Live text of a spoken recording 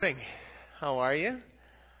Morning. How are you?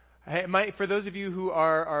 Hey, for those of you who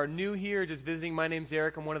are new here, just visiting, my name's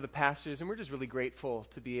Eric. I'm one of the pastors, and we're just really grateful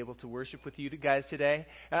to be able to worship with you guys today.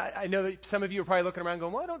 I know that some of you are probably looking around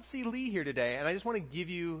going, well, I don't see Lee here today. And I just want to give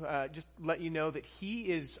you, just let you know that he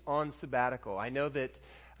is on sabbatical. I know that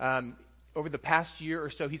over the past year or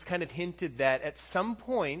so, he's kind of hinted that at some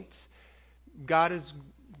point, God is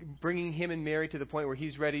bringing him and Mary to the point where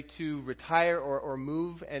he's ready to retire or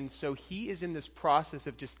move. And so he is in this process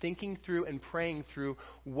of just thinking through and praying through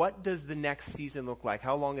what does the next season look like?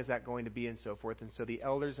 How long is that going to be and so forth? And so the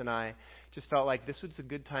elders and I just felt like this was a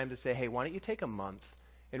good time to say, hey, why don't you take a month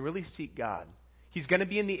and really seek God? He's going to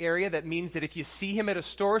be in the area. That means that if you see him at a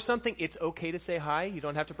store or something, it's okay to say hi. You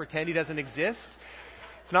don't have to pretend he doesn't exist.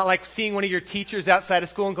 It's not like seeing one of your teachers outside of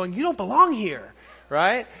school and going, you don't belong here,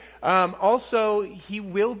 right? Also, he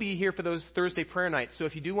will be here for those Thursday prayer nights. So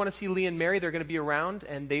if you do want to see Lee and Mary, they're going to be around,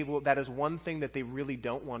 and they will. That is one thing that they really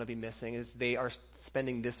don't want to be missing, is they are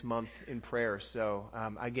spending this month in prayer. So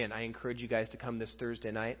again, I encourage you guys to come this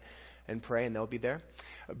Thursday night and pray, and they'll be there.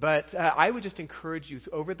 But I would just encourage you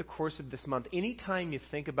over the course of this month, anytime you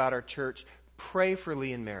think about our church, pray for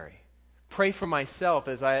Lee and Mary. Pray for myself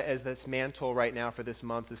as this mantle right now for this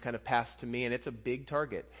month is kind of passed to me, and it's a big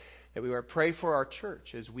target. That we are pray for our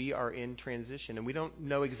church as we are in transition. And we don't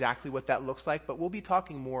know exactly what that looks like, but we'll be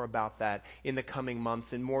talking more about that in the coming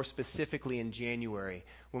months, and more specifically in January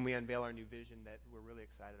when we unveil our new vision that we're really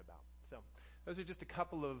excited about. So those are just a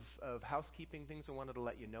couple of housekeeping things I wanted to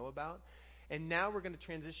let you know about. And now we're going to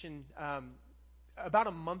transition. About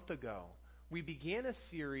a month ago, we began a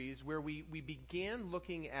series where we began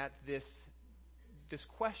looking at this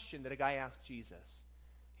question that a guy asked Jesus.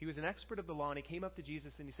 He was an expert of the law, and he came up to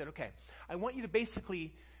Jesus and he said, okay, I want you to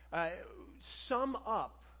basically sum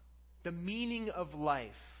up the meaning of life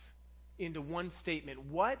into one statement.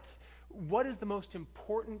 What is the most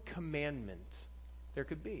important commandment there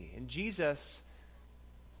could be? And Jesus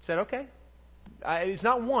said, okay, it's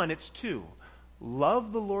not one, it's two.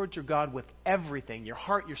 Love the Lord your God with everything, your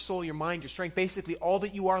heart, your soul, your mind, your strength, basically all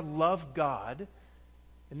that you are, love God,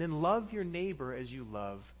 and then love your neighbor as you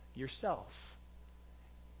love yourself.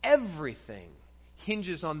 Everything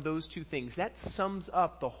hinges on those two things. That sums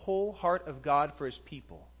up the whole heart of God for his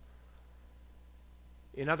people.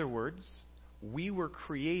 In other words, we were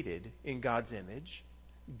created in God's image.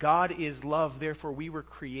 God is love, therefore we were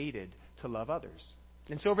created to love others.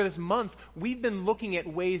 And so over this month, we've been looking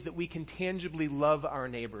at ways that we can tangibly love our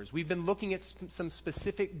neighbors. We've been looking at some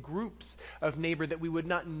specific groups of neighbor that we would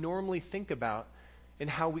not normally think about and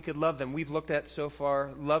how we could love them. We've looked at so far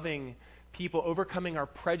loving people, overcoming our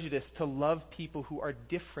prejudice to love people who are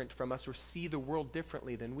different from us or see the world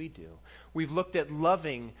differently than we do. We've looked at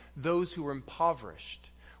loving those who are impoverished.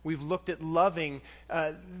 We've looked at loving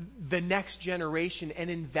the next generation and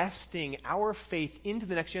investing our faith into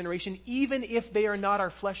the next generation. Even if they are not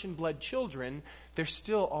our flesh and blood children, they're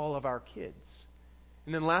still all of our kids.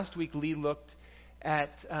 And then last week, Lee looked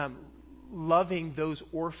at loving those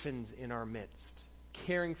orphans in our midst,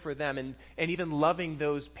 caring for them, and even loving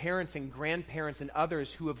those parents and grandparents and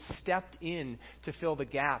others who have stepped in to fill the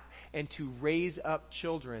gap and to raise up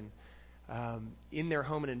children in their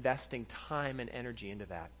home and investing time and energy into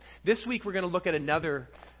that. This week we're going to look at another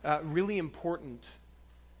really important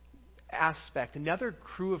aspect, another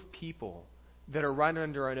crew of people that are right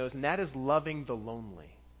under our nose, and that is loving the lonely.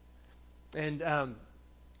 And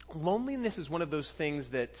loneliness is one of those things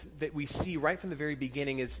that we see right from the very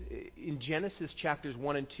beginning is in Genesis chapters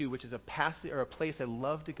 1 and 2, which is a passage or a place I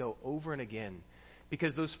love to go over and again,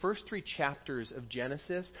 because those first three chapters of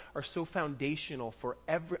Genesis are so foundational for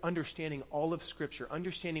understanding all of Scripture,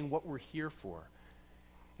 understanding what we're here for.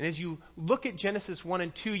 And as you look at Genesis 1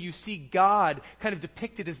 and 2, you see God kind of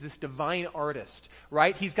depicted as this divine artist,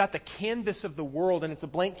 right? He's got the canvas of the world, and it's a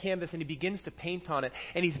blank canvas, and he begins to paint on it.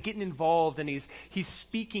 And he's getting involved, and he's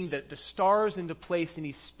speaking the stars into place, and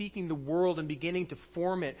he's speaking the world and beginning to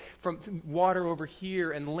form it from water over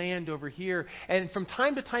here and land over here. And from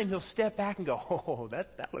time to time, he'll step back and go, oh,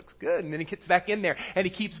 that looks good. And then he gets back in there, and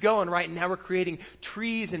he keeps going, right? And now we're creating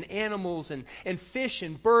trees and animals and fish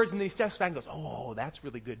and birds. And then he steps back and goes, oh, that's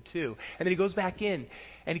really good too. And then he goes back in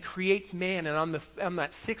and he creates man. And on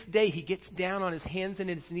that sixth day, he gets down on his hands and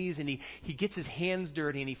his knees, and he gets his hands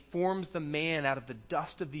dirty, and he forms the man out of the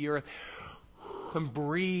dust of the earth and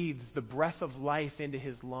breathes the breath of life into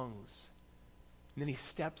his lungs. And then he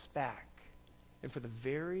steps back, and for the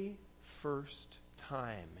very first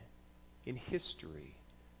time in history,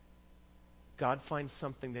 God finds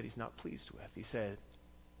something that he's not pleased with. He said,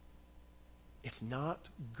 it's not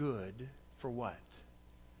good for what?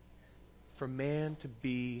 For man to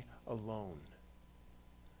be alone.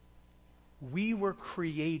 We were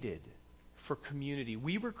created for community.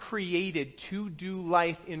 We were created to do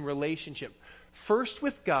life in relationship, first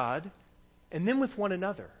with God and then with one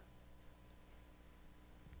another.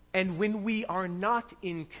 And when we are not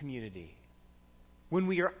in community, when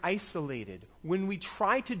we are isolated, when we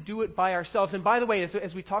try to do it by ourselves, and by the way,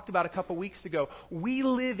 as we talked about a couple weeks ago, we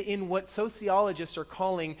live in what sociologists are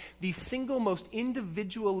calling the single most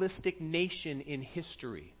individualistic nation in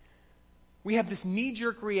history. We have this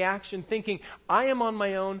knee-jerk reaction thinking, I am on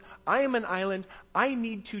my own, I am an island, I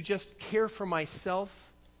need to just care for myself,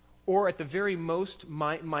 or at the very most,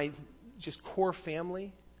 my just core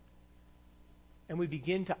family. And we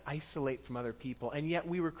begin to isolate from other people. And yet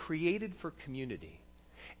we were created for community.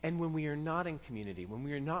 And when we are not in community, when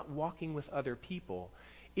we are not walking with other people,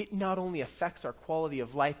 it not only affects our quality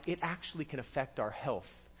of life, it actually can affect our health.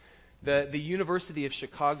 The University of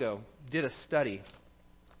Chicago did a study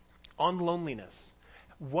on loneliness,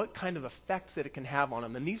 what kind of effects that it can have on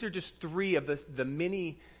them. And these are just three of the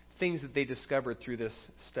many things that they discovered through this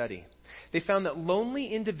study. They found that lonely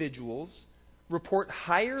individuals report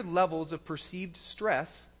higher levels of perceived stress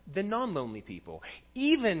than non-lonely people,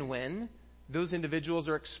 even when those individuals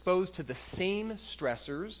are exposed to the same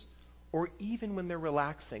stressors, or even when they're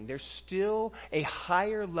relaxing. There's still a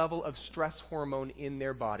higher level of stress hormone in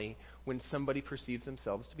their body when somebody perceives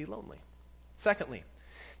themselves to be lonely. Secondly,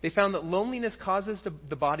 they found that loneliness causes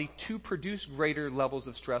the body to produce greater levels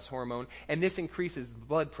of stress hormone, and this increases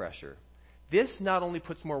blood pressure. This not only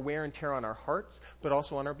puts more wear and tear on our hearts, but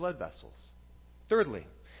also on our blood vessels. Thirdly,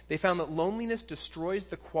 they found that loneliness destroys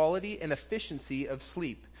the quality and efficiency of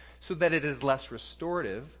sleep so that it is less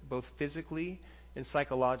restorative, both physically and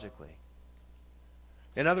psychologically.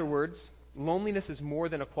 In other words, loneliness is more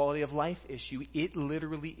than a quality of life issue. It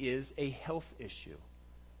literally is a health issue.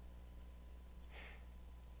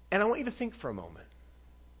 And I want you to think for a moment.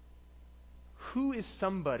 Who is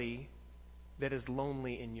somebody that is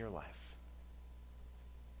lonely in your life?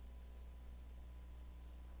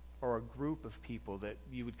 Or a group of people that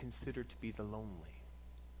you would consider to be the lonely?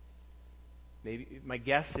 Maybe my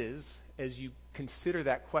guess is, as you consider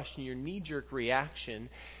that question, your knee-jerk reaction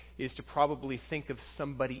is to probably think of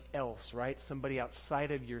somebody else, right? Somebody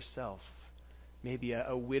outside of yourself. Maybe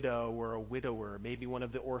a widow or a widower. Maybe one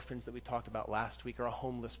of the orphans that we talked about last week, or a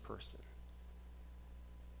homeless person.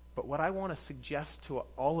 But what I want to suggest to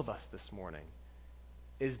all of us this morning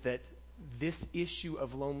is that this issue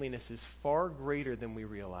of loneliness is far greater than we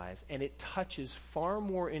realize, and it touches far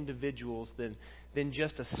more individuals than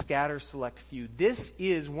just a scatter select few. This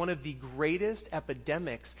is one of the greatest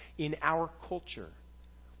epidemics in our culture.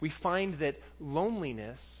 We find that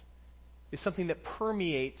loneliness is something that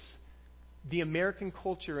permeates the American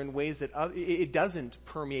culture in ways that it doesn't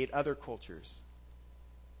permeate other cultures.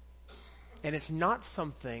 And it's not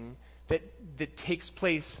something that takes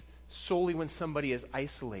place solely when somebody is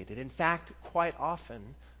isolated. In fact, quite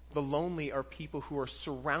often, the lonely are people who are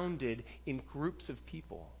surrounded in groups of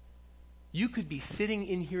people. You could be sitting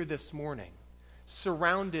in here this morning,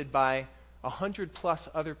 surrounded by 100+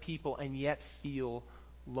 other people, and yet feel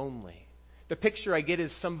lonely. The picture I get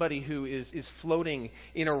is somebody who is floating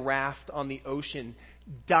in a raft on the ocean,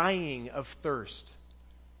 dying of thirst,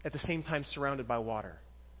 at the same time surrounded by water,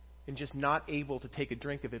 and just not able to take a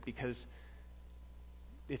drink of it because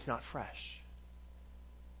it's not fresh.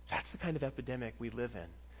 That's the kind of epidemic we live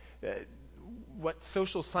in. What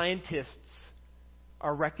social scientists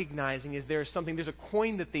are recognizing is there's a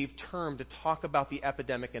coin that they've termed to talk about the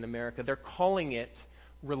epidemic in America. They're calling it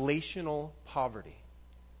relational poverty.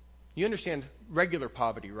 You understand regular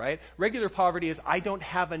poverty, right? Regular poverty is I don't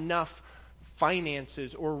have enough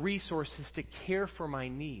finances or resources to care for my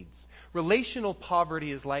needs. Relational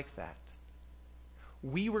poverty is like that.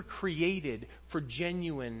 We were created for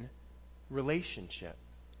genuine relationship.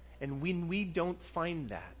 And when we don't find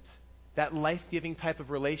that life-giving type of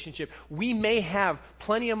relationship, we may have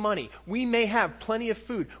plenty of money, we may have plenty of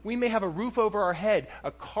food, we may have a roof over our head,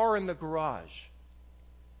 a car in the garage.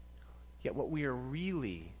 Yet what we are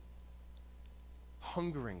really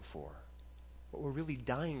hungering for, what we're really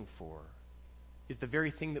dying for, is the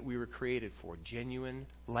very thing that we were created for, genuine,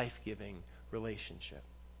 life-giving relationship.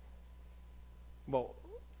 Well,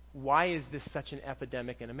 why is this such an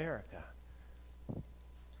epidemic in America?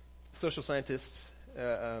 Social scientists,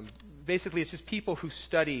 basically it's just people who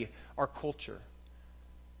study our culture,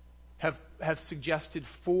 have suggested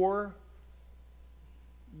 4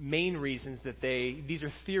 main reasons these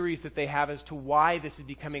are theories that they have as to why this is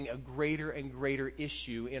becoming a greater and greater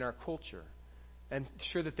issue in our culture. I'm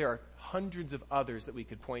sure that there are hundreds of others that we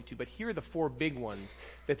could point to, but here are the 4 big ones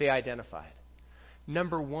that they identified.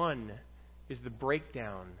 Number 1 is the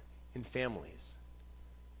breakdown in families.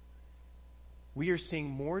 We are seeing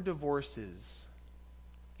more divorces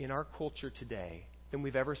in our culture today than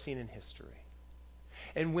we've ever seen in history.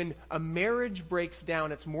 And when a marriage breaks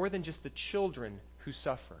down, it's more than just the children who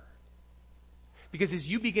suffer. Because as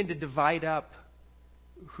you begin to divide up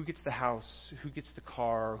who gets the house, who gets the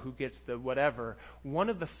car, who gets the whatever, one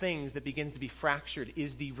of the things that begins to be fractured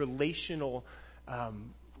is the relational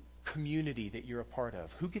community that you're a part of.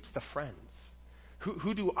 Who gets the friends?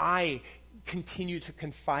 Who do I continue to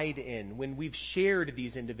confide in when we've shared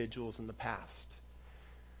these individuals in the past?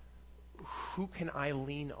 Who can I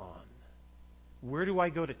lean on? Where do I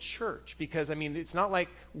go to church? Because, it's not like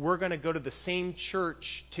we're going to go to the same church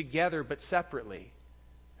together but separately.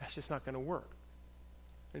 That's just not going to work.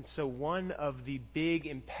 And so one of the big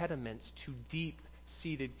impediments to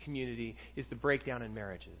deep-seated community is the breakdown in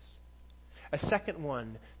marriages. A second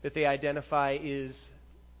one that they identify is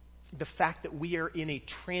the fact that we are in a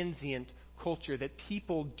transient culture, that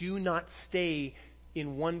people do not stay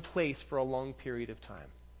in one place for a long period of time.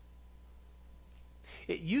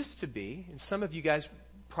 It used to be, and some of you guys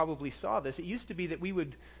probably saw this, it used to be that we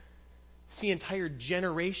would see entire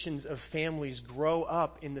generations of families grow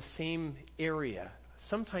up in the same area,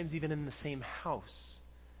 sometimes even in the same house,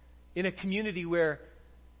 in a community where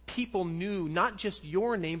people knew not just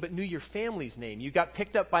your name, but knew your family's name. You got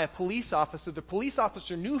picked up by a police officer. The police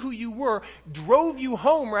officer knew who you were, drove you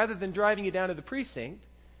home rather than driving you down to the precinct,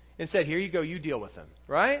 and said, here you go, you deal with him,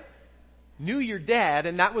 right? Knew your dad,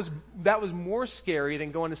 and that was more scary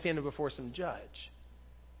than going to stand before some judge.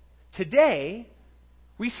 Today,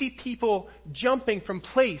 we see people jumping from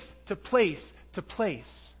place to place to place.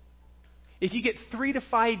 If you get 3 to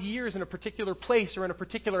 5 years in a particular place or in a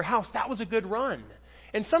particular house, that was a good run.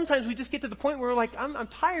 And sometimes we just get to the point where we're like, I'm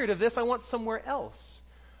tired of this. I want somewhere else.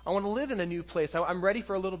 I want to live in a new place. I'm ready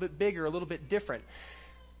for a little bit bigger, a little bit different.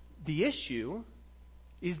 The issue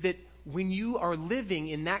is that when you are living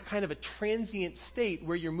in that kind of a transient state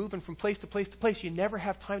where you're moving from place to place to place, you never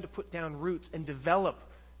have time to put down roots and develop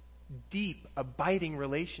deep, abiding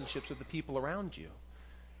relationships with the people around you.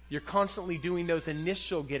 You're constantly doing those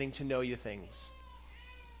initial getting to know you things.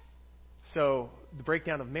 So the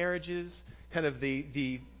breakdown of marriages, kind of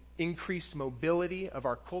the increased mobility of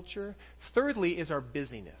our culture. Thirdly is our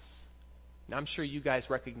busyness. Now, I'm sure you guys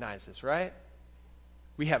recognize this, right?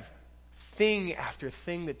 We have thing after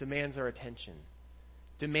thing that demands our attention,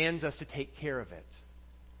 demands us to take care of it.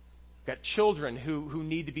 We've got children who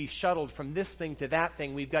need to be shuttled from this thing to that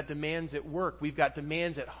thing. We've got demands at work. We've got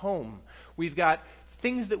demands at home. We've got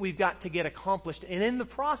things that we've got to get accomplished. And in the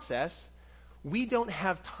process, we don't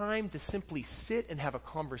have time to simply sit and have a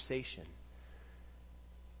conversation.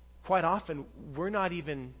 Quite often, we're not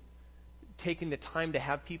even taking the time to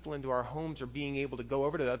have people into our homes or being able to go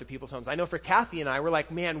over to other people's homes. I know for Kathy and I, we're like,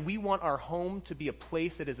 man, we want our home to be a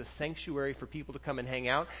place that is a sanctuary for people to come and hang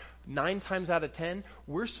out. 9 times out of 10,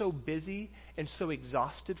 we're so busy and so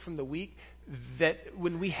exhausted from the week that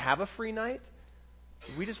when we have a free night,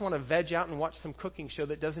 we just want to veg out and watch some cooking show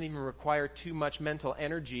that doesn't even require too much mental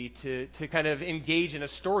energy to kind of engage in a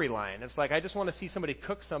storyline. It's like, I just want to see somebody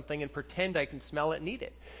cook something and pretend I can smell it and eat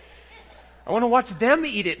it. I want to watch them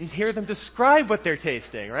eat it and hear them describe what they're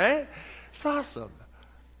tasting, right? It's awesome.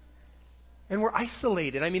 And we're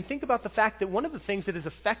isolated. Think about the fact that one of the things that has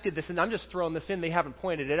affected this, and I'm just throwing this in, they haven't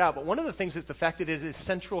pointed it out, but one of the things that's affected is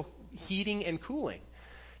central heating and cooling.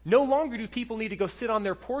 No longer do people need to go sit on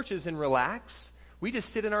their porches and relax. We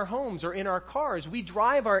just sit in our homes or in our cars. We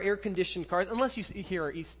drive our air-conditioned cars, unless you here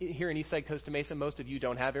in Eastside Costa Mesa, most of you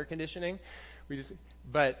don't have air conditioning.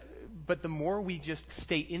 But the more we just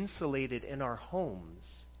stay insulated in our homes,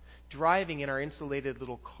 driving in our insulated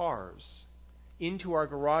little cars into our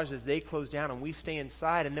garages, they close down and we stay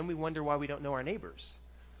inside, and then we wonder why we don't know our neighbors.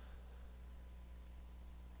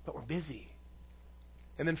 But we're busy.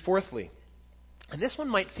 And then fourthly, and this one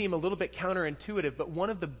might seem a little bit counterintuitive, but one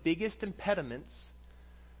of the biggest impediments,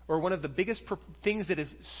 or one of the biggest things that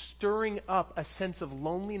is stirring up a sense of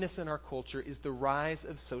loneliness in our culture, is the rise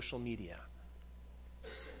of social media.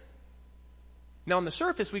 Now, on the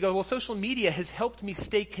surface, we go, well, social media has helped me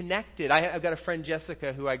stay connected. I've got a friend,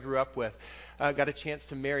 Jessica, who I grew up with. Got a chance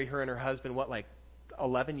to marry her and her husband,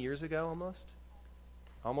 11 years ago almost?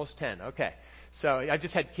 Almost 10, okay. So I've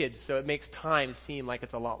just had kids, so it makes time seem like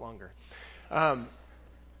it's a lot longer.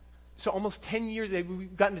 So almost 10 years,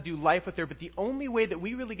 we've gotten to do life with her, but the only way that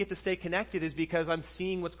we really get to stay connected is because I'm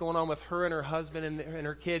seeing what's going on with her and her husband and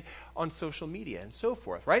her kid on social media and so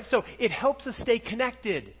forth, right? So it helps us stay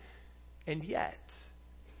connected. And yet,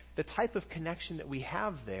 the type of connection that we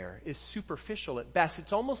have there is superficial at best.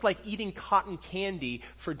 It's almost like eating cotton candy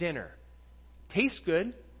for dinner. Tastes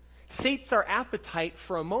good, sates our appetite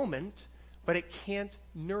for a moment, but it can't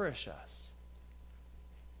nourish us.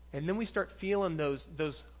 And then we start feeling those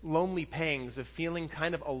lonely pangs of feeling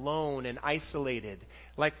kind of alone and isolated,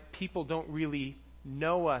 like people don't really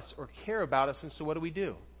know us or care about us. And so what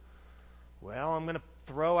do? Well, I'm going to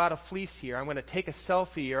throw out a fleece here. I'm going to take a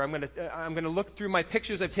selfie, or I'm going to look through my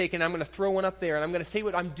pictures I've taken. I'm going to throw one up there, and I'm going to say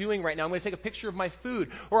what I'm doing right now. I'm going to take a picture of my food,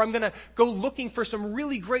 or I'm going to go looking for some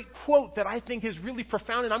really great quote that I think is really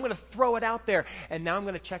profound, and I'm going to throw it out there. And now I'm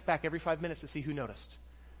going to check back every 5 minutes to see who noticed.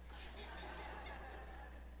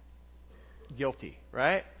 Guilty,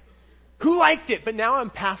 right? Who liked it? But now I'm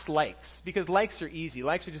past likes, because likes are easy.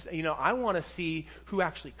 Likes are just, I want to see who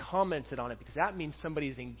actually commented on it, because that means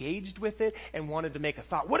somebody's engaged with it and wanted to make a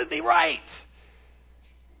thought. What did they write?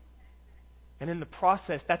 And in the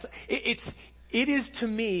process, it is to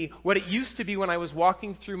me what it used to be when I was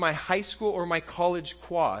walking through my high school or my college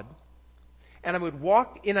quad. And I would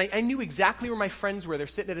walk, and I knew exactly where my friends were. They're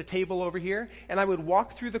sitting at a table over here. And I would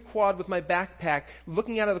walk through the quad with my backpack,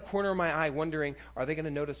 looking out of the corner of my eye, wondering, are they going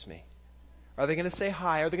to notice me? Are they going to say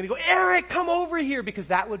hi? Are they going to go, Eric, come over here? Because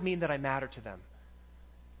that would mean that I matter to them.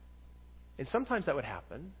 And sometimes that would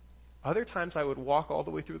happen. Other times I would walk all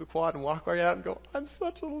the way through the quad and walk right out and go, I'm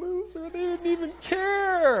such a loser. They didn't even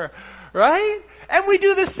care. Right? And we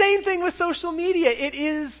do the same thing with social media. It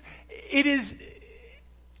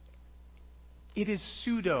is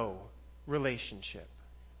pseudo relationship.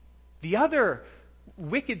 The other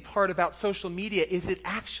wicked part about social media is it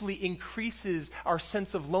actually increases our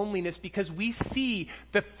sense of loneliness, because we see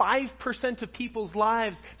the 5% of people's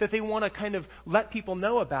lives that they want to kind of let people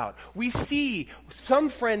know about. We see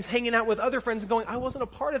some friends hanging out with other friends and going, I wasn't a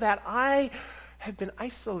part of that. I have been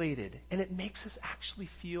isolated. And it makes us actually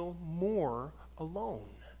feel more alone.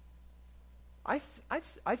 I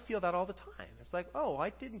feel that all the time. It's like, oh,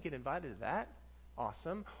 I didn't get invited to that.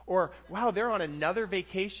 Awesome. Or, wow, they're on another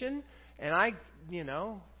vacation, and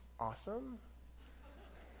awesome.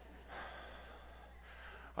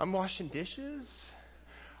 I'm washing dishes.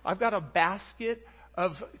 I've got a basket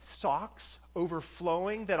of socks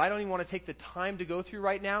overflowing that I don't even want to take the time to go through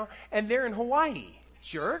right now, and they're in Hawaii.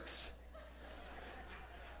 Jerks.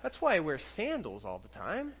 That's why I wear sandals all the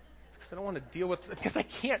time, because I don't want to deal with, because I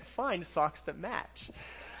can't find socks that match.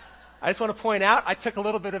 I just want to point out, I took a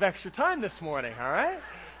little bit of extra time this morning, all right?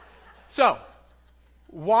 So,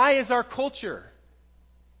 why is our culture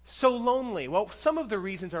so lonely? Well, some of the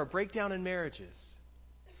reasons are a breakdown in marriages,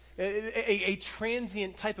 a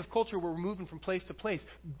transient type of culture where we're moving from place to place,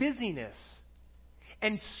 busyness,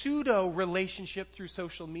 and pseudo-relationship through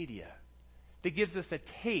social media that gives us a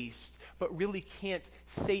taste but really can't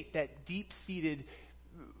sate that deep-seated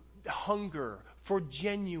hunger for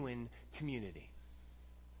genuine community.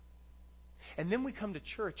 And then we come to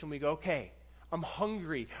church and we go, okay, I'm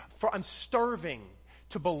hungry, I'm starving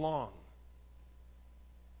to belong.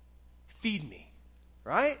 Feed me,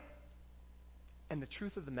 right? And the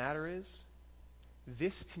truth of the matter is,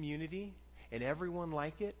 this community and everyone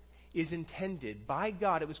like it is intended by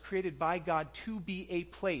God, it was created by God to be a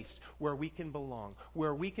place where we can belong,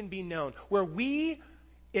 where we can be known, where we,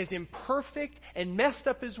 as imperfect and messed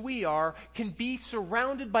up as we are, can be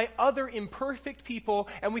surrounded by other imperfect people,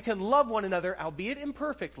 and we can love one another, albeit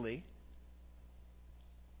imperfectly.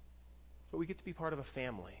 But we get to be part of a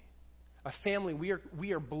family. A family,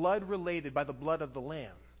 we are blood related by the blood of the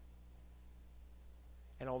Lamb.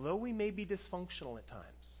 And although we may be dysfunctional at times,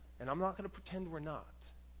 and I'm not going to pretend we're not,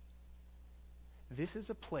 this is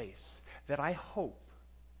a place that I hope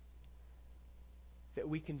that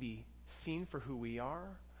we can be seen for who we are,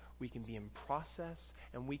 we can be in process,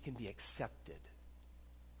 and we can be accepted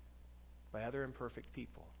by other imperfect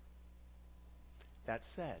people. That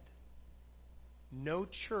said, no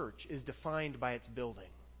church is defined by its building.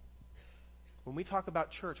 When we talk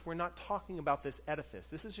about church, we're not talking about this edifice.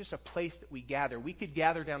 This is just a place that we gather. We could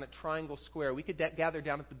gather down at Triangle Square. We could gather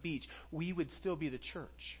down at the beach. We would still be the church,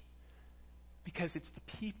 because it's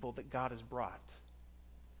the people that God has brought.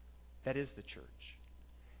 That is the church.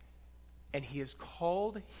 And He has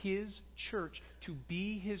called His church to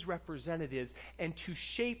be His representatives and to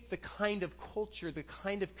shape the kind of culture, the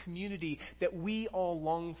kind of community that we all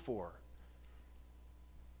long for.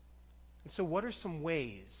 And so what are some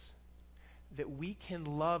ways that we can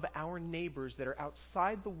love our neighbors that are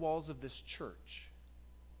outside the walls of this church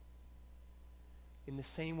in the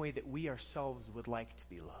same way that we ourselves would like to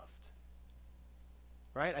be loved?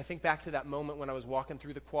 Right? I think back to that moment when I was walking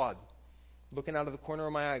through the quad, looking out of the corner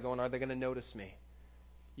of my eye going, are they going to notice me?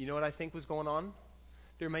 You know what I think was going on?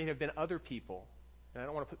 There may have been other people, and I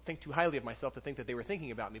don't want to think too highly of myself to think that they were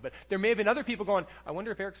thinking about me, but there may have been other people going, I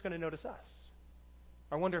wonder if Eric's going to notice us.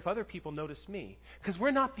 I wonder if other people notice me. Because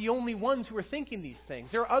we're not the only ones who are thinking these things.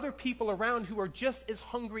 There are other people around who are just as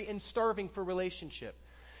hungry and starving for relationship,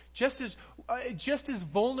 just as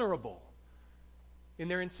vulnerable in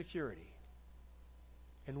their insecurity.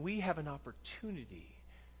 And we have an opportunity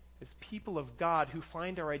as people of God who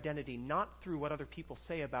find our identity not through what other people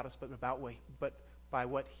say about us, but by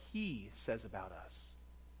what He says about us.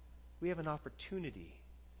 We have an opportunity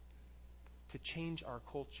to change our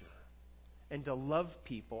culture and to love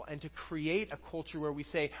people and to create a culture where we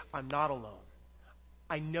say, I'm not alone.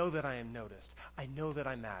 I know that I am noticed. I know that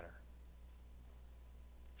I matter.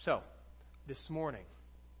 So, this morning,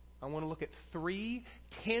 I want to look at 3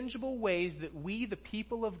 tangible ways that we, the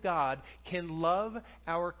people of God, can love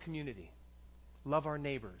our community, love our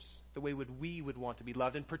neighbors the way we would want to be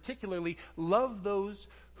loved, and particularly love those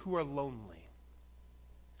who are lonely.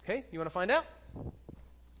 Okay, you want to find out?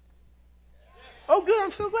 Oh, good,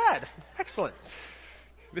 I'm so glad. Excellent.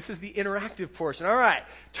 This is the interactive portion. All right,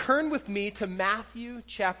 turn with me to Matthew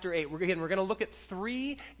chapter 8. We're going to look at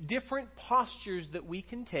 3 different postures that we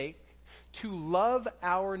can take to love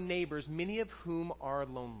our neighbors, many of whom are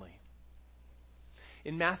lonely.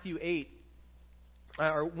 In Matthew 8,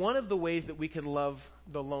 one of the ways that we can love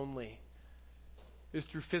the lonely is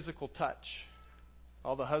through physical touch.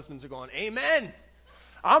 All the husbands are going, amen,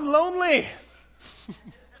 I'm lonely.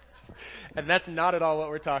 And that's not at all what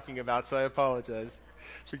we're talking about, so I apologize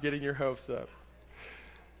for getting your hopes up.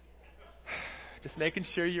 Just making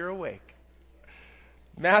sure you're awake.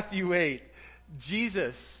 Matthew 8,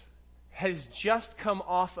 Jesus has just come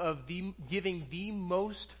off of giving the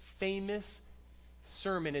most famous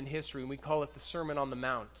sermon in history, and we call it the Sermon on the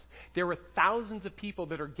Mount. There were thousands of people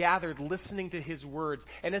that are gathered listening to his words,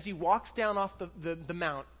 and as he walks down off the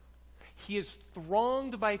mount, he is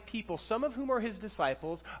thronged by people, some of whom are his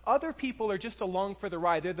disciples. Other people are just along for the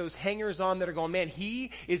ride. They're those hangers-on that are going, man,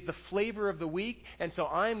 he is the flavor of the week, and so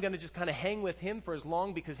I'm going to just kind of hang with him for as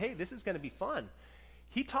long because, hey, this is going to be fun.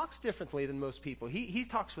 He talks differently than most people. He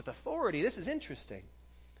talks with authority. This is interesting.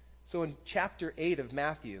 So in chapter 8 of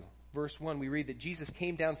Matthew, verse 1, we read that Jesus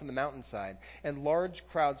came down from the mountainside, and large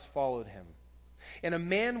crowds followed him. And a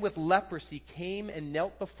man with leprosy came and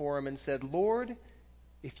knelt before him and said, Lord,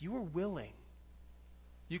 if you are willing,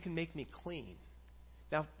 you can make me clean.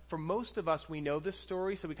 Now, for most of us, we know this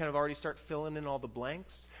story, so we kind of already start filling in all the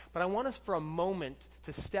blanks. But I want us for a moment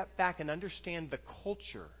to step back and understand the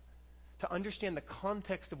culture, to understand the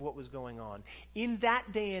context of what was going on. In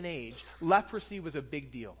that day and age, leprosy was a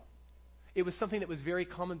big deal. It was something that was very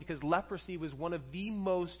common because leprosy was one of the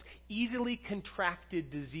most easily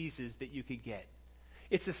contracted diseases that you could get.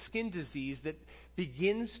 It's a skin disease that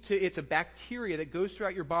it's a bacteria that goes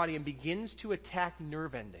throughout your body and begins to attack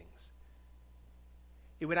nerve endings.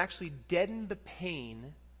 It would actually deaden the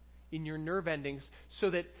pain in your nerve endings so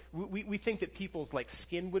that we think that people's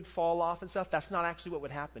skin would fall off and stuff. That's not actually what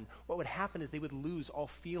would happen. What would happen is they would lose all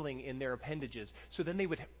feeling in their appendages. So then they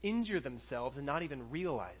would injure themselves and not even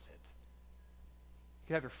realize it. You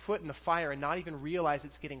could have your foot in the fire and not even realize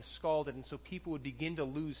it's getting scalded, and so people would begin to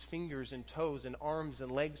lose fingers and toes and arms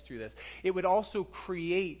and legs through this. It would also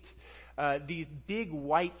create these big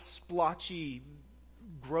white splotchy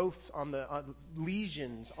growths on the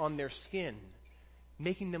lesions on their skin,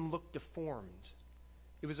 making them look deformed.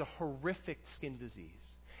 It was a horrific skin disease,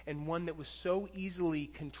 and one that was so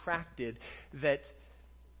easily contracted that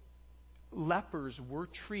lepers were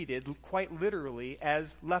treated quite literally as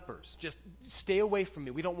lepers. Just stay away from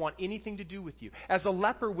me. We don't want anything to do with you. As a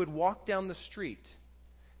leper would walk down the street,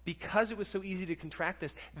 because it was so easy to contract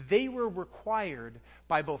this, they were required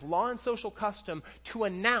by both law and social custom to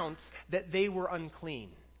announce that they were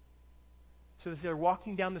unclean. So as they're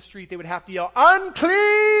walking down the street, they would have to yell,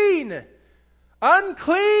 unclean!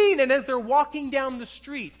 Unclean! And as they're walking down the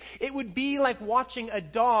street, it would be like watching a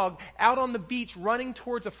dog out on the beach running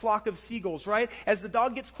towards a flock of seagulls, right? As the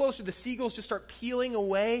dog gets closer, the seagulls just start peeling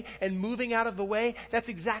away and moving out of the way. That's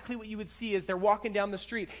exactly what you would see as they're walking down the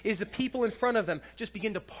street, is the people in front of them just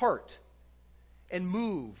begin to part and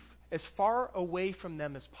move as far away from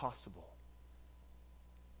them as possible.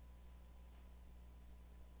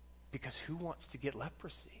 Because who wants to get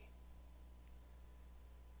leprosy?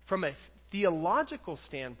 From a theological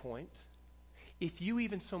standpoint, if you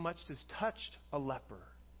even so much as touched a leper,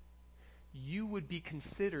 you would be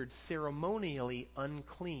considered ceremonially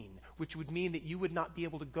unclean, which would mean that you would not be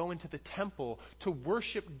able to go into the temple to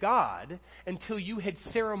worship God until you had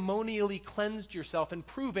ceremonially cleansed yourself and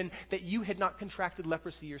proven that you had not contracted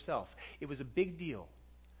leprosy yourself. It was a big deal.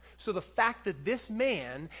 So the fact that this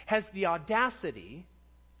man has the audacity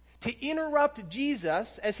to interrupt Jesus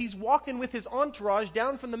as he's walking with his entourage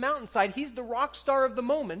down from the mountainside. He's the rock star of the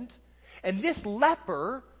moment. And this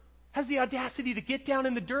leper has the audacity to get down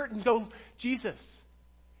in the dirt and go, Jesus,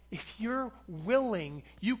 if you're willing,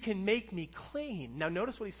 you can make me clean. Now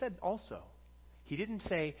notice what he said also. He didn't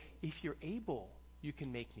say, if you're able, you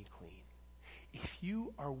can make me clean. If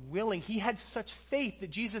you are willing. He had such faith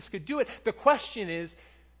that Jesus could do it. The question is,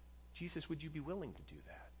 Jesus, would you be willing to do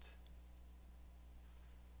that?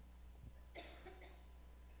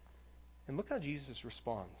 And look how Jesus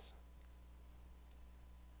responds.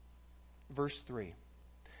 Verse 3.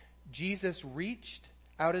 Jesus reached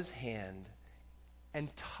out his hand and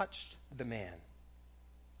touched the man.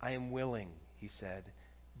 I am willing, he said,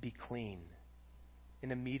 be clean.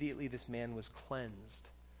 And immediately this man was cleansed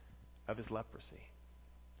of his leprosy.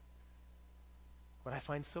 What I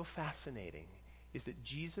find so fascinating is that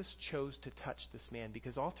Jesus chose to touch this man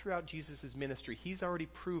because all throughout Jesus' ministry, he's already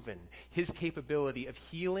proven his capability of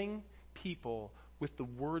healing people with the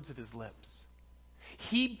words of his lips.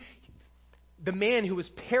 The man who was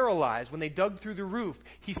paralyzed when they dug through the roof,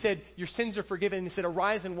 he said, your sins are forgiven. And he said,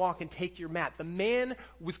 arise and walk and take your mat. The man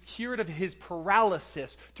was cured of his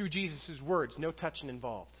paralysis through Jesus' words. No touching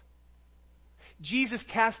involved. Jesus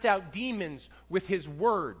cast out demons with his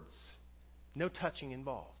words. No touching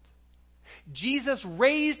involved. Jesus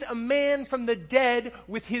raised a man from the dead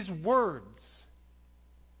with his words.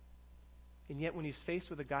 And yet when he's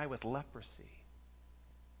faced with a guy with leprosy,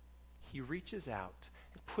 he reaches out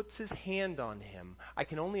and puts his hand on him. I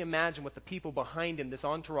can only imagine what the people behind him, this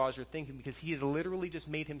entourage, are thinking, because he has literally just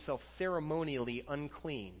made himself ceremonially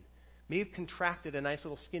unclean. May have contracted a nice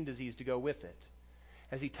little skin disease to go with it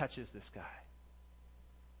as he touches this guy.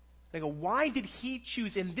 And I go, why did he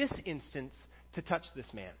choose in this instance to touch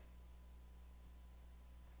this man?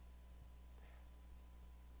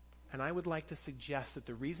 And I would like to suggest that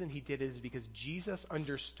the reason he did it is because Jesus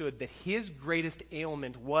understood that his greatest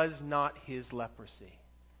ailment was not his leprosy.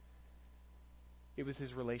 It was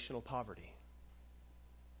his relational poverty.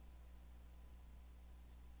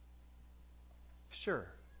 Sure,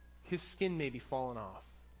 his skin may be fallen off.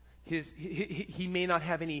 He may not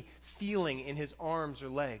have any feeling in his arms or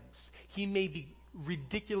legs. He may be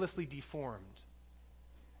ridiculously deformed.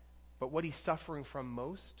 But what he's suffering from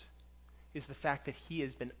most is the fact that he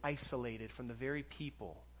has been isolated from the very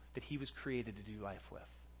people that he was created to do life with.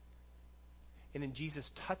 And in Jesus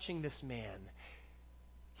touching this man,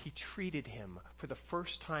 he treated him for the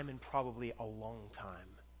first time in probably a long time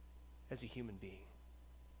as a human being.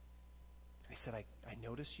 He said, I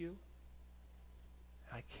notice you,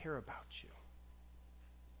 and I care about you.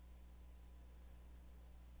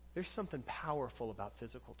 There's something powerful about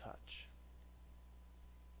physical touch.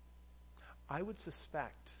 I would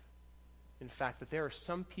suspect, in fact, that there are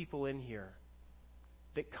some people in here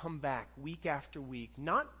that come back week after week,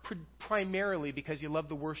 not primarily because you love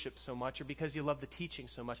the worship so much or because you love the teaching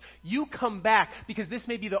so much. You come back because this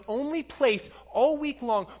may be the only place all week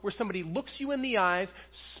long where somebody looks you in the eyes,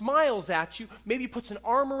 smiles at you, maybe puts an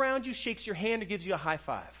arm around you, shakes your hand, or gives you a high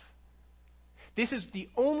five. This is the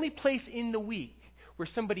only place in the week where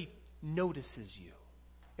somebody notices you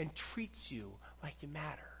and treats you like you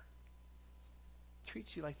matter. Treats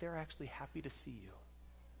you like they're actually happy to see you.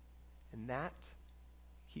 And that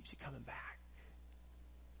keeps you coming back.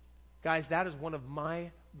 Guys, that is one of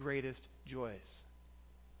my greatest joys.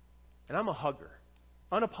 And I'm a hugger,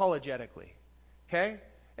 unapologetically. Okay?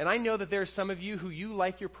 And I know that there are some of you who you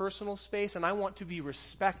like your personal space, and I want to be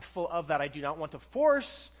respectful of that. I do not want to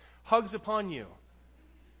force hugs upon you.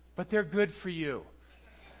 But they're good for you.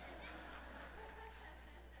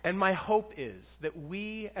 And my hope is that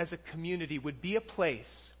we as a community would be a place,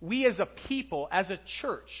 we as a people, as a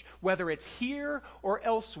church, whether it's here or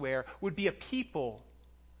elsewhere, would be a people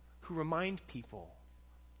who remind people,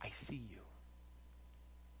 I see you.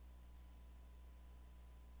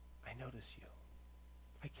 I notice you.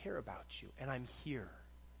 I care about you, and I'm here.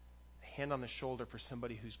 A hand on the shoulder for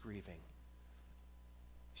somebody who's grieving.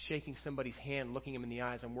 Shaking somebody's hand, looking them in the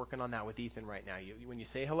eyes. I'm working on that with Ethan right now. When you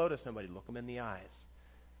say hello to somebody, look them in the eyes.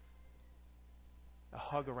 A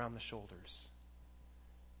hug around the shoulders.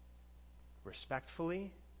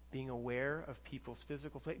 Respectfully, being aware of people's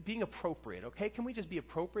physical place, being appropriate, okay? Can we just be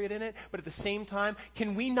appropriate in it? But at the same time,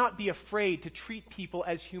 can we not be afraid to treat people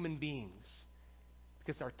as human beings?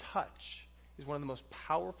 Because our touch is one of the most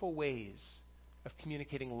powerful ways of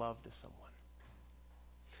communicating love to someone.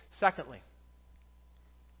 Secondly,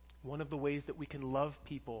 one of the ways that we can love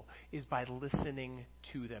people is by listening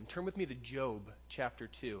to them. Turn with me to Job chapter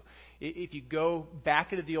 2. If you go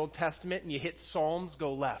back into the Old Testament and you hit Psalms,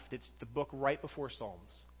 go left. It's the book right before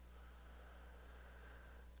Psalms.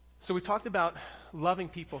 So we talked about loving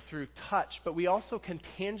people through touch, but we also can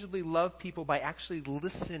tangibly love people by actually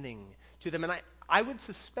listening to them. And I would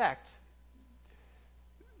suspect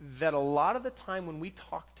that a lot of the time when we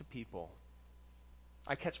talk to people,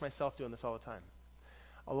 I catch myself doing this all the time.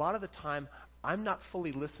 A lot of the time, I'm not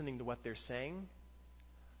fully listening to what they're saying.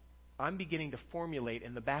 I'm beginning to formulate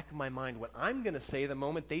in the back of my mind what I'm going to say the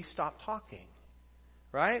moment they stop talking.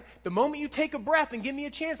 Right? The moment you take a breath and give me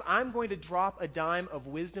a chance, I'm going to drop a dime of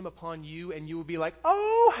wisdom upon you, and you will be like,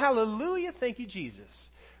 oh, hallelujah, thank you, Jesus.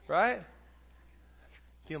 Right?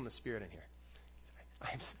 Feeling the Spirit in here.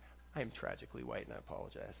 I am tragically white, and I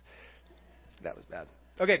apologize. That was bad.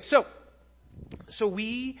 Okay, so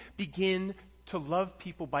we begin to love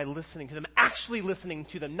people by listening to them, actually listening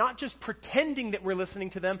to them, not just pretending that we're listening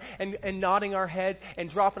to them and nodding our heads and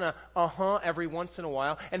dropping a uh-huh every once in a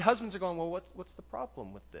while. And husbands are going, well, what's the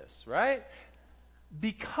problem with this, right?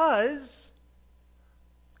 Because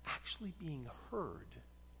actually being heard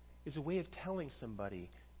is a way of telling somebody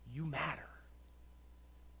you matter.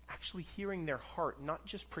 Actually hearing their heart, not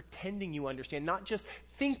just pretending you understand, not just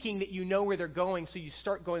thinking that you know where they're going, so you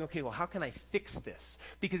start going, okay, well, how can I fix this?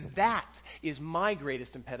 Because that is my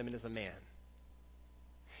greatest impediment as a man.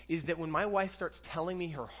 Is that when my wife starts telling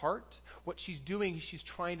me her heart, what she's doing is she's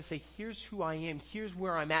trying to say, here's who I am, here's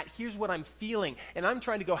where I'm at, here's what I'm feeling, and I'm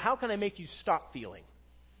trying to go, how can I make you stop feeling?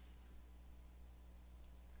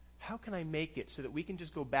 How can I make it so that we can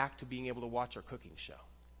just go back to being able to watch our cooking show?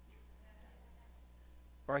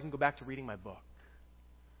 Or I can go back to reading my book.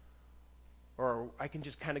 Or I can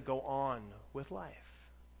just kind of go on with life.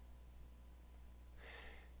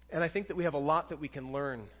 And I think that we have a lot that we can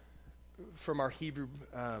learn from our Hebrew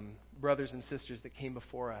brothers and sisters that came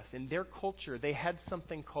before us. In their culture, they had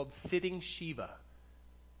something called sitting Shiva.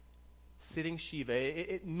 Sitting Shiva.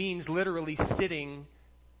 It means literally sitting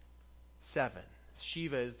seven.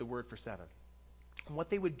 Shiva is the word for seven. And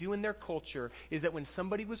what they would do in their culture is that when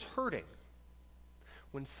somebody was hurting,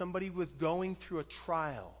 when somebody was going through a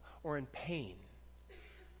trial or in pain,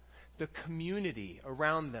 the community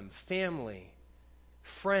around them, family,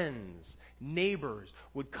 friends, neighbors,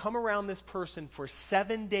 would come around this person for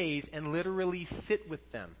 7 days and literally sit with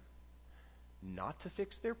them. Not to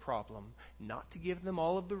fix their problem, not to give them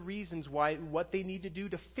all of the reasons why, what they need to do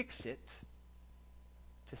to fix it,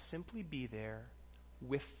 to simply be there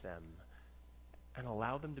with them and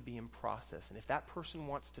allow them to be in process. And if that person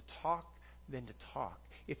wants to talk, then to talk.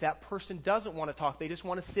 If that person doesn't want to talk, they just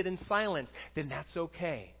want to sit in silence, then that's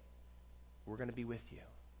okay. We're going to be with you.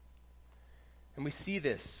 And we see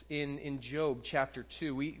this in Job chapter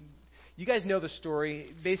 2. You guys know the story.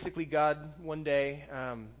 Basically, God one day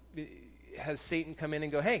has Satan come in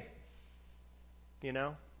and go, hey,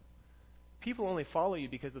 people only follow you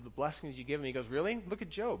because of the blessings you give them. He goes, really? Look at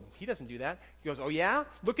Job. He doesn't do that. He goes, oh yeah?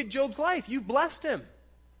 Look at Job's life. You blessed him.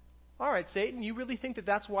 All right, Satan, you really think that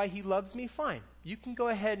that's why he loves me? Fine. You can go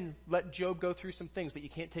ahead and let Job go through some things, but you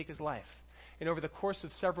can't take his life. And over the course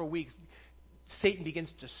of several weeks, Satan begins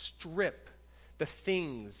to strip the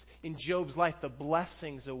things in Job's life, the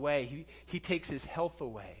blessings away. He takes his health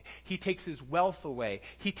away. He takes his wealth away.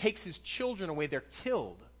 He takes his children away. They're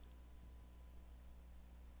killed.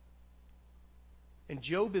 And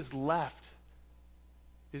Job is left,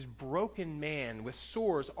 this broken man with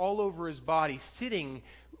sores all over his body, sitting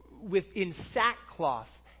in sackcloth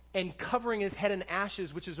and covering his head in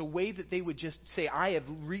ashes, which is a way that they would just say, I have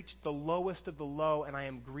reached the lowest of the low and I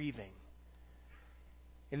am grieving.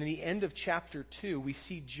 And in the end of chapter 2, we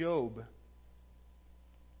see Job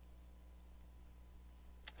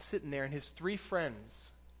sitting there, and his three friends,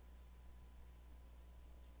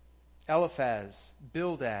 Eliphaz,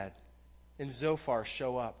 Bildad, and Zophar,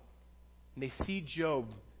 show up. And they see Job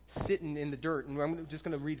sitting in the dirt. And I'm just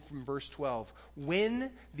going to read from verse 12.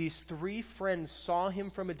 When these three friends saw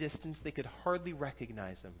him from a distance, they could hardly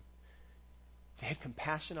recognize him. They had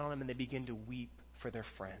compassion on him, and they began to weep for their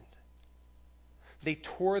friend. They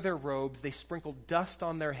tore their robes. They sprinkled dust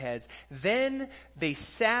on their heads. Then they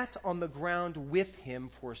sat on the ground with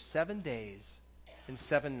him for 7 days and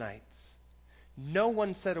 7 nights. No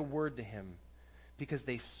one said a word to him because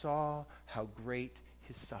they saw how great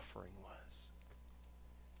his suffering was.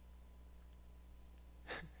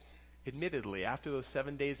 Admittedly, after those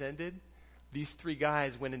 7 days ended, these three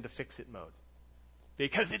guys went into fix-it mode.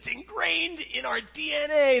 Because it's ingrained in our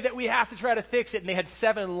DNA that we have to try to fix it. And they had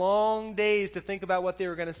 7 long days to think about what they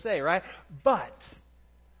were going to say, right? But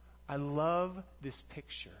I love this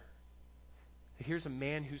picture. That here's a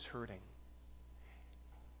man who's hurting.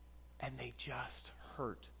 And they just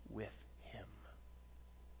hurt with him.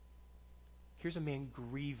 Here's a man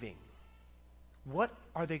grieving What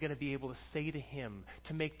are they going to be able to say to him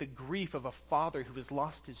to make the grief of a father who has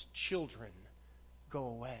lost his children go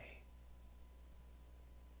away?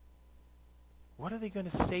 What are they going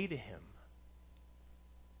to say to him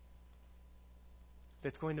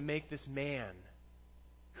that's going to make this man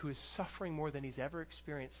who is suffering more than he's ever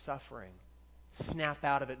experienced suffering snap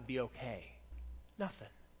out of it and be okay? Nothing.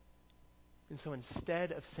 And so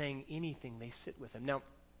instead of saying anything, they sit with him. Now,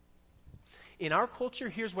 in our culture,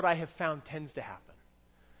 here's what I have found tends to happen.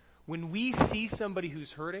 When we see somebody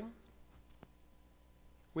who's hurting,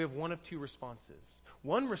 we have one of two responses.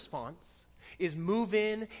 One response is move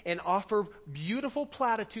in and offer beautiful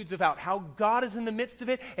platitudes about how God is in the midst of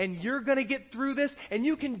it, and you're going to get through this, and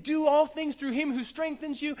you can do all things through him who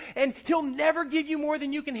strengthens you, and he'll never give you more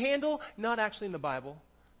than you can handle. Not actually in the Bible.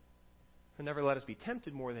 He'll never let us be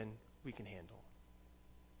tempted more than we can handle.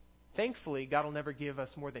 Thankfully, God will never give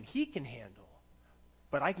us more than he can handle.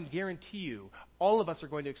 But I can guarantee you, all of us are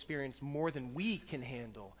going to experience more than we can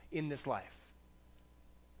handle in this life.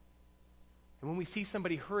 And when we see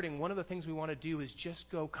somebody hurting, one of the things we want to do is just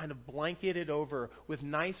go kind of blanket it over with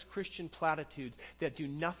nice Christian platitudes that do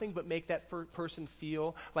nothing but make that person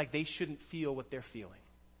feel like they shouldn't feel what they're feeling.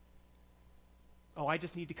 Oh, I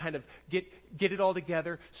just need to kind of get it all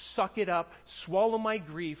together, suck it up, swallow my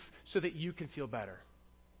grief so that you can feel better.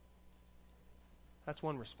 That's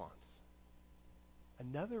one response.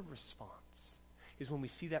 Another response is when we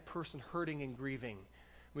see that person hurting and grieving,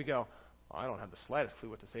 we go, I don't have the slightest clue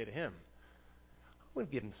what to say to him. I'm going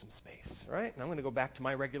to give him some space, right? And I'm going to go back to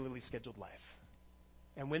my regularly scheduled life.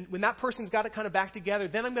 And when that person's got it kind of back together,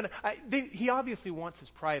 then I'm going to... he obviously wants his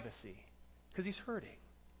privacy because he's hurting.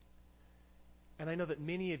 And I know that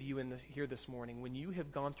many of you here this morning, when you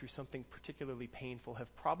have gone through something particularly painful, have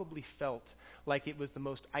probably felt like it was the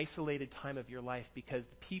most isolated time of your life because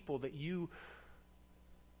the people that you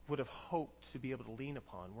would have hoped to be able to lean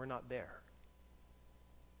upon were not there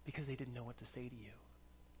because they didn't know what to say to you.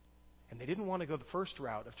 And they didn't want to go the first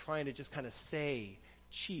route of trying to just kind of say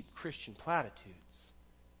cheap Christian platitudes.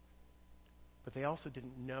 But they also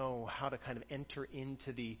didn't know how to kind of enter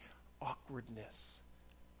into the awkwardness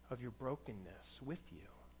of your brokenness with you.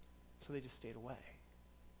 So they just stayed away.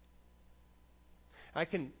 I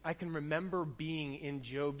can remember being in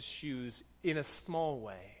Job's shoes in a small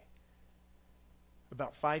way.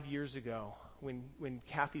 About 5 years ago, when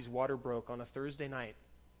Kathy's water broke on a Thursday night,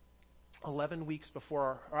 11 weeks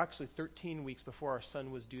before, or actually 13 weeks before our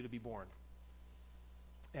son was due to be born.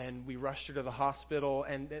 And we rushed her to the hospital,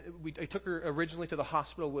 and I took her originally to the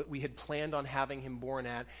hospital we had planned on having him born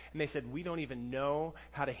at, and they said, we don't even know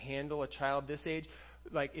how to handle a child this age.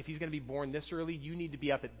 Like, if he's going to be born this early, you need to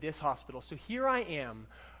be up at this hospital. So here I am,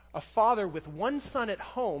 a father with one son at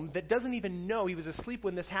home that doesn't even know, he was asleep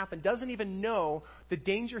when this happened, doesn't even know the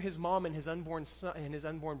danger his mom and his unborn son and his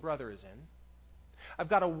unborn brother is in. I've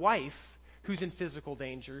got a wife who's in physical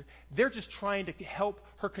danger. They're just trying to help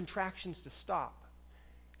her contractions to stop.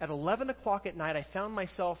 At 11 o'clock at night, I found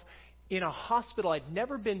myself in a hospital I'd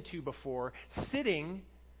never been to before, sitting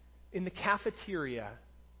in the cafeteria,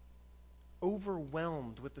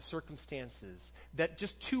 overwhelmed with the circumstances that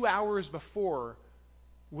just 2 hours before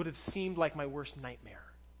would have seemed like my worst nightmare.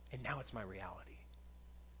 And now it's my reality.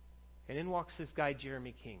 And in walks this guy,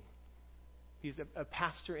 Jeremy King. He's a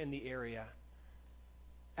pastor in the area.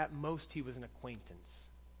 At most, he was an acquaintance.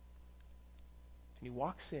 And he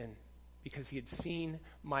walks in because he had seen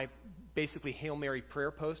my basically Hail Mary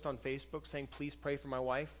prayer post on Facebook saying, please pray for my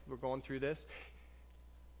wife. We're going through this.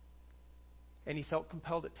 And he felt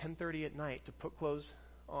compelled at 10:30 at night to put clothes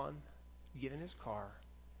on, get in his car,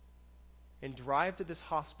 and drive to this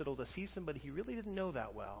hospital to see somebody he really didn't know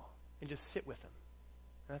that well and just sit with him.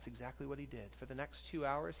 And that's exactly what he did. For the next 2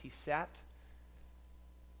 hours, he sat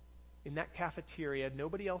in that cafeteria,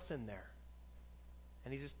 nobody else in there.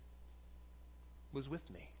 And he just was with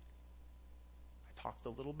me. I talked a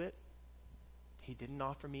little bit. He didn't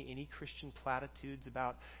offer me any Christian platitudes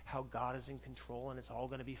about how God is in control and it's all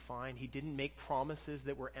going to be fine. He didn't make promises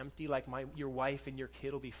that were empty like your wife and your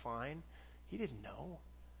kid will be fine. He didn't know.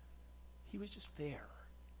 He was just there.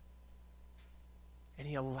 And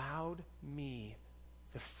he allowed me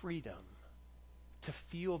the freedom to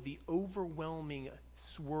feel the overwhelming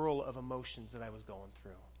swirl of emotions that I was going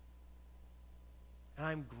through. And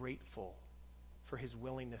I'm grateful for his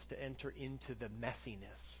willingness to enter into the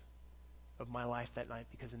messiness of my life that night,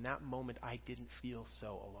 because in that moment I didn't feel so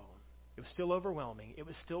alone. It was still overwhelming. It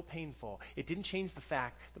was still painful. It didn't change the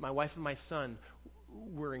fact that my wife and my son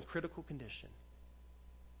were in critical condition.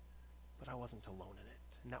 But I wasn't alone in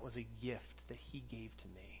it. And that was a gift that he gave to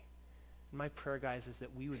me. And my prayer, guys, is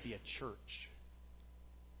that we would be a church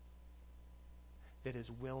that is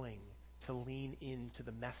willing to lean into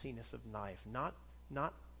the messiness of life, not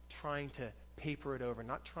trying to paper it over,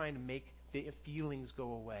 not trying to make the feelings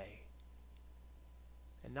go away,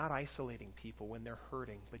 and not isolating people when they're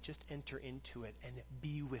hurting, but just enter into it and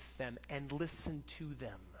be with them and listen to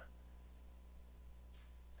them.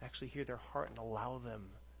 Actually hear their heart and allow them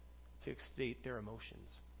to state their emotions.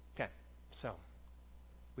 Okay, so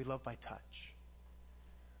we love by touch.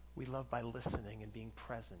 We love by listening and being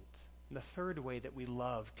present. And the third way that we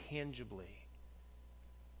love tangibly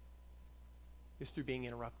is through being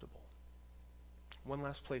interruptible. One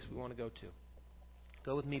last place we want to go to.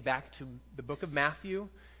 Go with me back to the book of Matthew,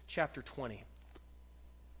 chapter 20.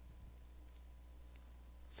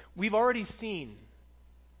 We've already seen,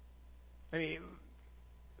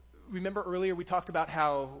 remember earlier we talked about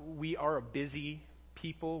how we are a busy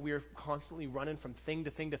people. We are constantly running from thing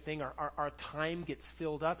to thing to thing. Our time gets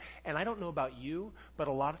filled up. And I don't know about you, but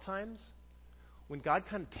a lot of times when God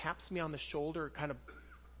kind of taps me on the shoulder, kind of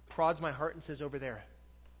prods my heart and says, over there,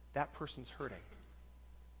 that person's hurting.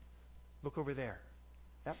 Look over there.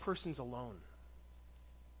 That person's alone.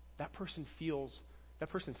 That person's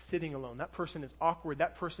sitting alone. That person is awkward.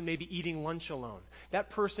 That person may be eating lunch alone.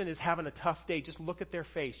 That person is having a tough day. Just look at their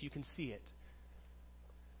face. You can see it.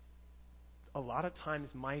 A lot of times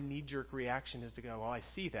my knee-jerk reaction is to go, well, I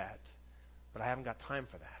see that, but I haven't got time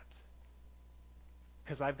for that.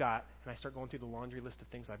 Because and I start going through the laundry list of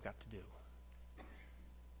things I've got to do.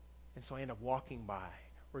 And so I end up walking by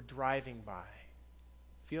or driving by,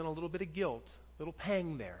 feeling a little bit of guilt, a little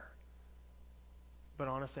pang there. But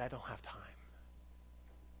honestly, I don't have time.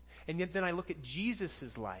 And yet then I look at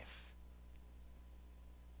Jesus' life.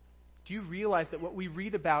 Do you realize that what we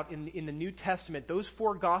read about in the New Testament, those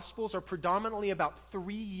 4 Gospels are predominantly about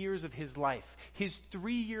 3 years of his life, his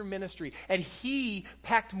 3-year ministry. And he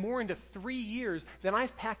packed more into 3 years than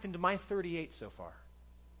I've packed into my 38 so far.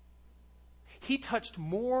 He touched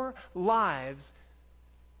more lives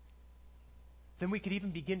than we could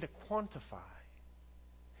even begin to quantify.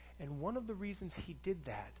 And one of the reasons he did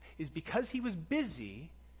that is because he was busy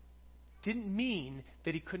didn't mean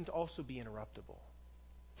that he couldn't also be interruptible.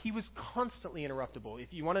 He was constantly interruptible.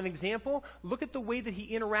 If you want an example, look at the way that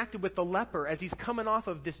he interacted with the leper as he's coming off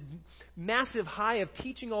of this massive high of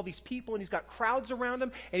teaching all these people, and he's got crowds around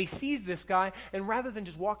him, and he sees this guy, and rather than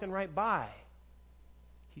just walking right by,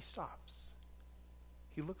 he stops.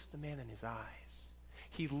 He looks the man in his eyes.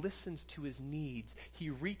 He listens to his needs. He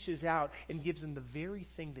reaches out and gives him the very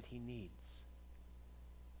thing that he needs.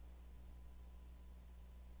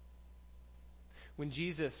 When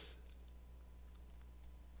Jesus...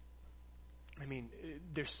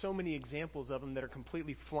 there's so many examples of them that are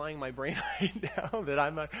completely flying my brain right now that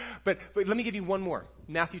I'm not. But let me give you one more.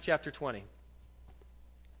 Matthew chapter 20.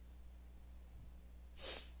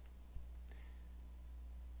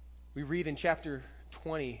 We read in chapter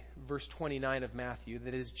 20, verse 29 of Matthew,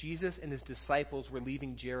 that as Jesus and his disciples were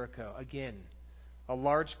leaving Jericho, again, a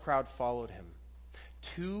large crowd followed him.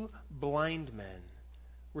 2 blind men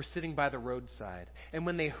were sitting by the roadside. And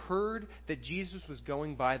when they heard that Jesus was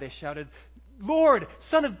going by, they shouted, "Lord,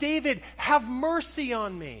 Son of David, have mercy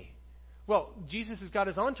on me." Well, Jesus has got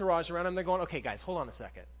his entourage around him. They're going, okay, guys, hold on a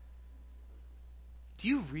second. Do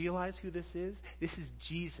you realize who this is? This is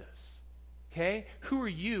Jesus. Okay? Who are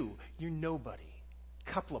you? You're nobody.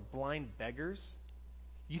 Couple of blind beggars.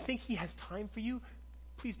 You think he has time for you?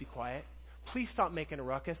 Please be quiet. Please stop making a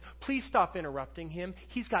ruckus. Please stop interrupting him.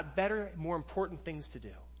 He's got better, more important things to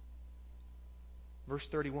do. Verse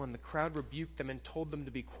 31, the crowd rebuked them and told them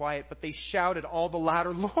to be quiet, but they shouted all the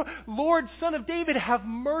louder, Lord, Son of David, have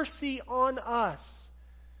mercy on us.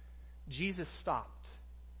 Jesus stopped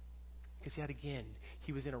because yet again,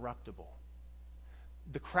 he was interruptible.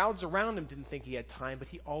 The crowds around him didn't think he had time, but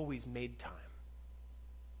he always made time.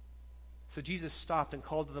 So Jesus stopped and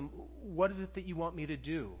called to them, "What is it that you want me to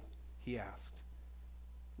do?" he asked.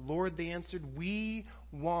 "Lord," they answered, "we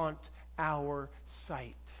want our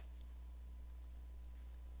sight."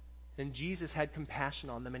 And Jesus had compassion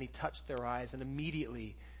on them, and he touched their eyes, and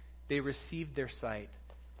immediately they received their sight,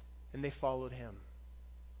 and they followed him.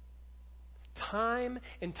 Time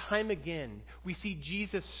and time again, we see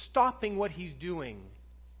Jesus stopping what he's doing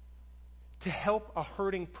to help a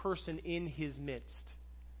hurting person in his midst.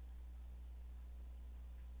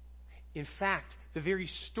 In fact, the very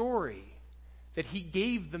story that he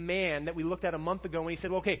gave the man that we looked at a month ago when he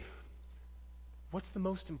said, well, okay, what's the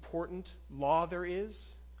most important law there is?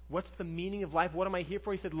 What's the meaning of life? What am I here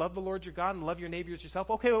for? He said, love the Lord your God and love your neighbor as yourself.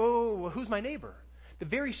 Okay, whoa, who's my neighbor? The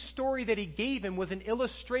very story that he gave him was an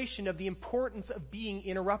illustration of the importance of being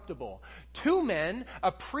interruptible. 2 men,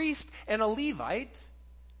 a priest and a Levite,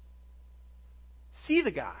 see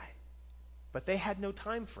the guy. But they had no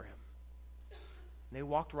time for him. And they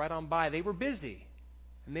walked right on by. They were busy.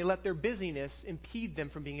 And they let their busyness impede them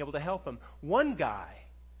from being able to help him. One guy,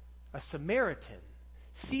 a Samaritan,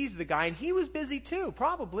 sees the guy, and he was busy too,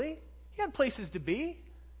 probably. He had places to be.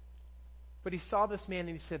 But he saw this man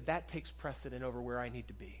and he said, that takes precedent over where I need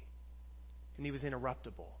to be. And he was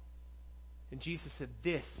interruptible. And Jesus said,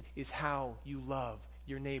 this is how you love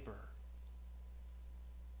your neighbor.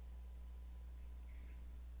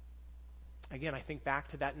 Again, I think back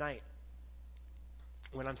to that night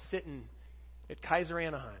when I'm sitting at Kaiser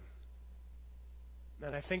Anaheim.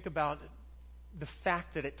 And I think about the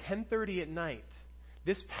fact that at 10:30 at night,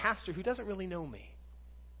 this pastor who doesn't really know me,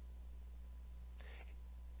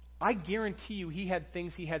 I guarantee you he had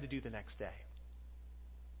things he had to do the next day.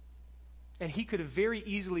 And he could have very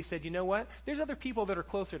easily said, you know what? There's other people that are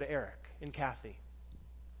closer to Eric and Kathy.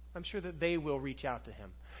 I'm sure that they will reach out to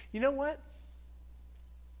him. You know what?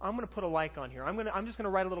 I'm going to put a like on here. I'm just going to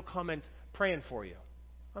write a little comment praying for you.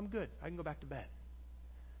 I'm good. I can go back to bed.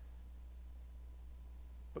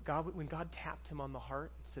 But when God tapped him on the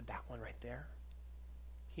heart and said, that one right there,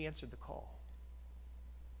 he answered the call.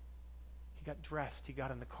 He got dressed. He got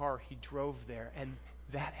in the car. He drove there. And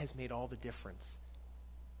that has made all the difference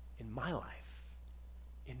in my life,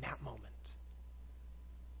 in that moment.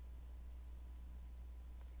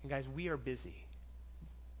 And guys, we are busy.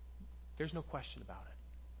 There's no question about it.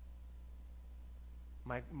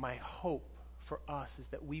 My hope for us is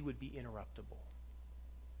that we would be interruptible.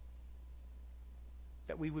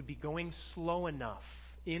 That we would be going slow enough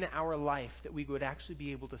in our life that we would actually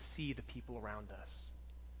be able to see the people around us.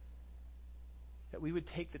 That we would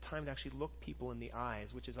take the time to actually look people in the eyes,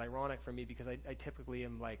 which is ironic for me because I typically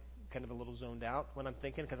am like kind of a little zoned out when I'm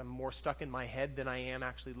thinking because I'm more stuck in my head than I am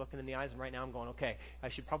actually looking in the eyes. And right now I'm going, okay, I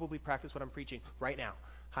should probably practice what I'm preaching right now.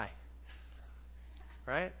 Hi.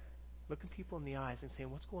 Right? Looking people in the eyes and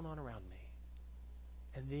saying, what's going on around me?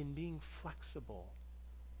 And then being flexible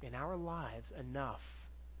in our lives enough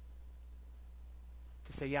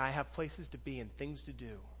to say, yeah, I have places to be and things to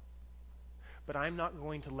do. But I'm not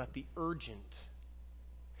going to let the urgent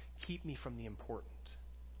keep me from the important.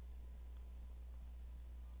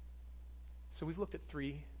 So we've looked at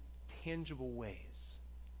 3 tangible ways.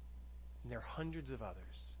 And there are hundreds of others.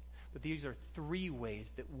 But these are 3 ways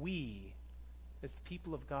that we, as the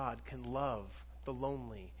people of God, can love the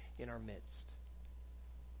lonely in our midst.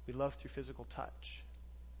 We love through physical touch.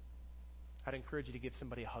 I'd encourage you to give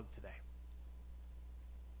somebody a hug today.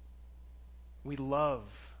 We love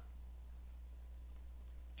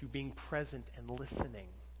through being present and listening.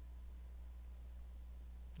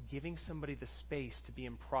 Giving somebody the space to be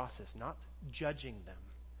in process, not judging them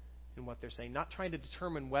in what they're saying, not trying to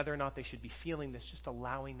determine whether or not they should be feeling this, just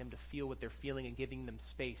allowing them to feel what they're feeling and giving them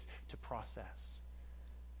space to process.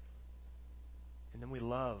 And then we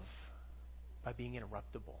love by being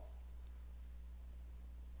interruptible.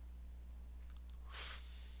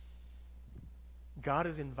 God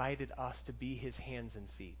has invited us to be his hands and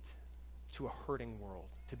feet to a hurting world,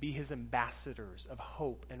 to be his ambassadors of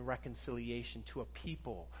hope and reconciliation to a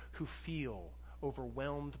people who feel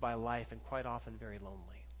overwhelmed by life and quite often very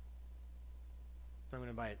lonely. I'm going to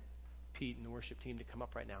invite Pete and the worship team to come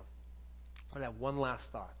up right now. I have one last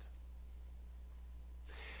thought.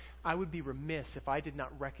 I would be remiss if I did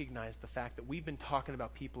not recognize the fact that we've been talking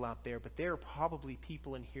about people out there, but there are probably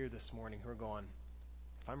people in here this morning who are going,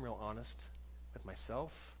 if I'm real honest with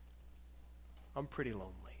myself, I'm pretty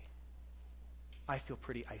lonely. I feel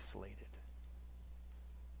pretty isolated.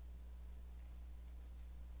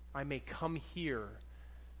 I may come here,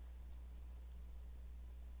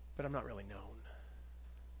 but I'm not really known.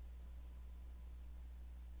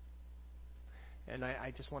 And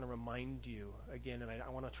I just want to remind you again, and I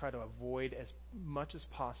want to try to avoid as much as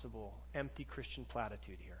possible empty Christian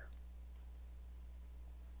platitude here.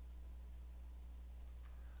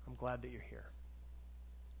 I'm glad that you're here.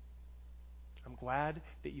 I'm glad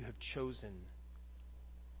that you have chosen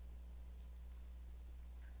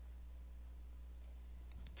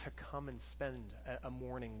to come and spend a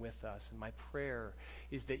morning with us. And my prayer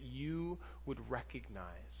is that you would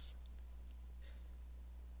recognize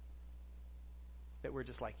that we're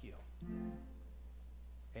just like you.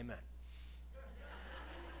 Amen.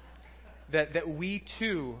 That we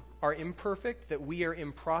too are imperfect, that we are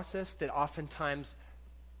in process, that oftentimes,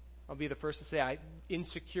 I'll be the first to say,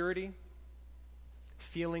 insecurity,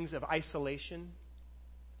 feelings of isolation,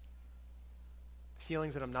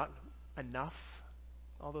 feelings that I'm not enough,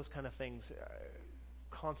 all those kind of things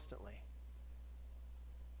constantly.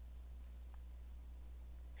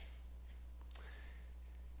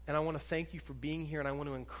 And I want to thank you for being here, and I want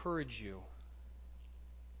to encourage you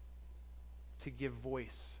to give voice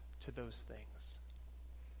to those things.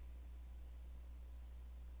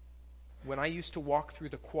 When I used to walk through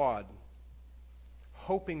the quad,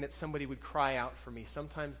 hoping that somebody would cry out for me,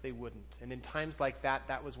 sometimes they wouldn't. And in times like that,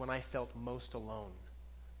 that was when I felt most alone.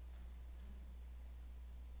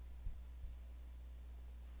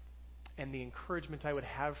 And the encouragement I would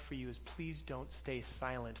have for you is please don't stay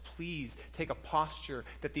silent. Please take a posture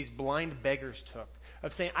that these blind beggars took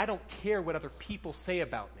of saying, I don't care what other people say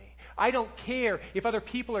about me. I don't care if other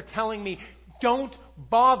people are telling me, don't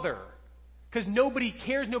bother. Because nobody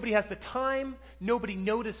cares, nobody has the time, nobody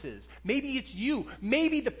notices. Maybe it's you.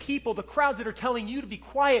 Maybe the people, the crowds that are telling you to be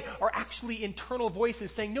quiet are actually internal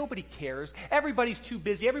voices saying nobody cares. Everybody's too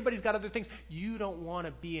busy. Everybody's got other things. You don't want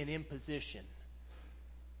to be an imposition.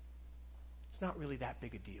 It's not really that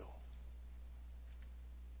big a deal.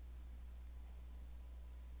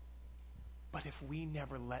 But if we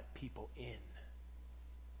never let people in,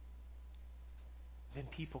 then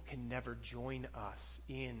people can never join us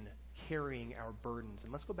in carrying our burdens.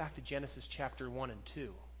 And let's go back to Genesis chapter 1 and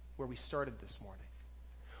 2, where we started this morning.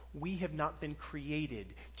 We have not been created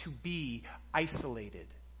to be isolated.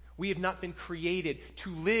 We have not been created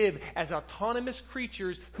to live as autonomous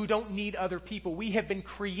creatures who don't need other people. We have been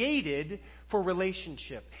created for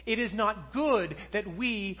relationship. It is not good that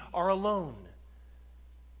we are alone.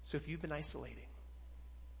 So if you've been isolating,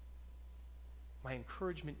 my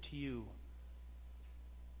encouragement to you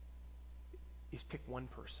is pick one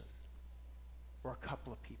person or a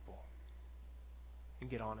couple of people and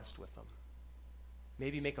get honest with them.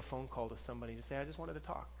 Maybe make a phone call to somebody to say, I just wanted to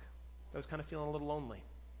talk. I was kind of feeling a little lonely.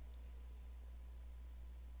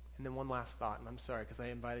 And then one last thought, and I'm sorry because I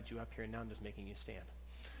invited you up here and now I'm just making you stand.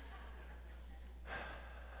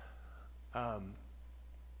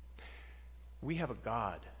 We have a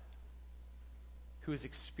God who has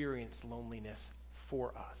experienced loneliness for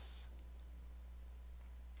us.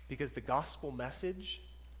 Because the gospel message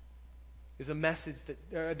is a message that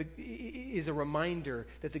is a reminder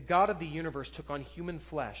that the God of the universe took on human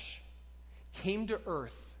flesh, came to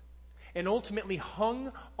earth, and ultimately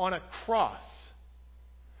hung on a cross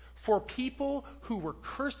for people who were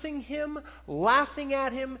cursing him, laughing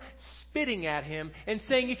at him, spitting at him, and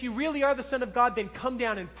saying, if you really are the Son of God, then come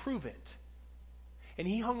down and prove it. And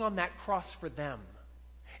he hung on that cross for them.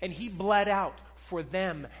 And he bled out for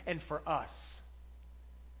them and for us.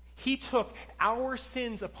 He took our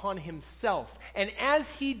sins upon himself. And as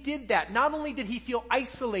he did that, not only did he feel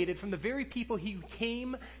isolated from the very people he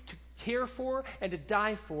came to care for and to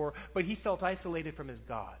die for, but he felt isolated from his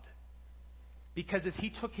God. Because as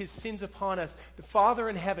he took his sins upon us, the Father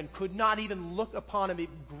in heaven could not even look upon him. It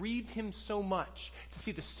grieved him so much to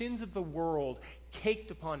see the sins of the world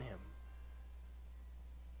caked upon him.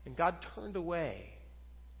 And God turned away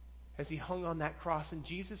as he hung on that cross. And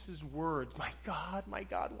Jesus' words, my God,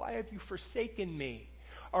 why have you forsaken me?"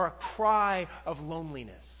 are a cry of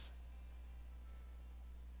loneliness.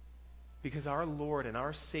 Because our Lord and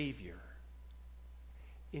our Savior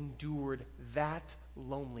endured that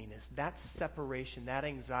loneliness, that separation, that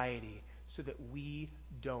anxiety, so that we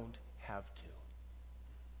don't have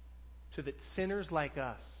to. So that sinners like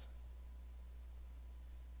us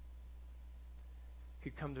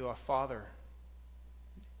could come to our Father,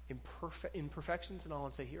 imperfections and all,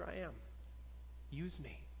 and say, here I am. Use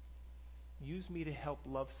me. Use me to help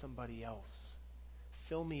love somebody else.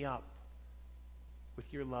 Fill me up with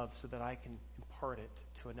your love so that I can impart it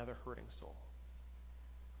to another hurting soul.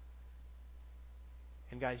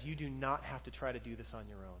 And guys, you do not have to try to do this on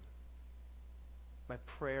your own. My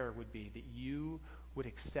prayer would be that you would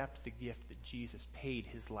accept the gift that Jesus paid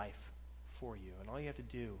his life for you. And all you have to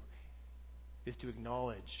do is to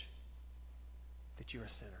acknowledge that you're a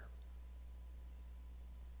sinner.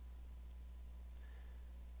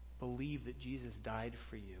 Believe that Jesus died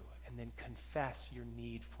for you, and then confess your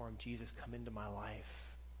need for him. Jesus, come into my life.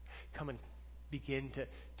 Come and begin to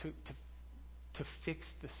fix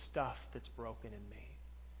the stuff that's broken in me.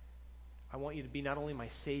 I want you to be not only my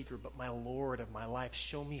Savior, but my Lord of my life.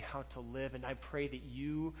 Show me how to live, and I pray that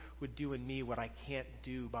you would do in me what I can't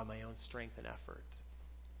do by my own strength and effort.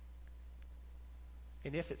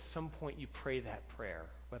 And if at some point you pray that prayer,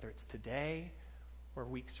 whether it's today or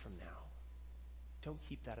weeks from now, don't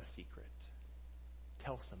keep that a secret.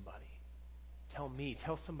 Tell somebody. Tell me.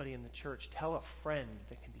 Tell somebody in the church. Tell a friend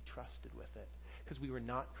that can be trusted with it. Because we were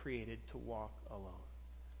not created to walk alone.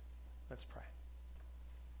 Let's pray.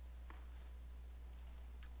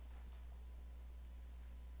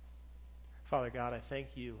 Father God, I thank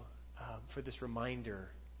you for this reminder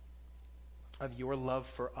of your love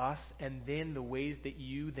for us, and then the ways that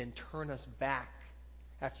you then turn us back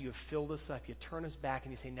after you have filled us up, you turn us back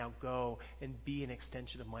and you say, now go and be an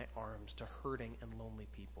extension of my arms to hurting and lonely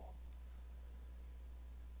people.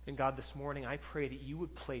 And God, this morning, I pray that you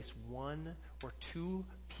would place one or two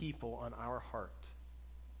people on our heart.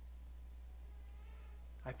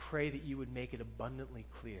 I pray that you would make it abundantly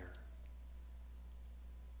clear.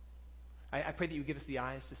 I pray that you would give us the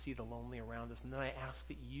eyes to see the lonely around us. And then I ask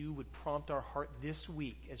that you would prompt our heart this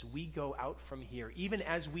week as we go out from here, even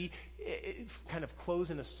as we kind of close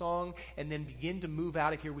in a song and then begin to move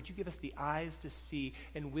out of here. Would you give us the eyes to see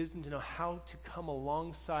and wisdom to know how to come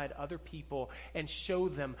alongside other people and show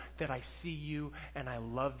them that I see you and I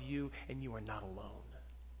love you and you are not alone?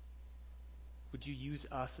 Would you use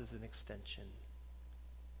us as an extension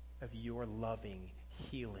of your loving,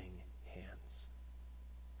 healing hands?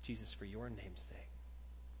 Jesus, for your name's sake.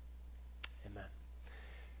 Amen.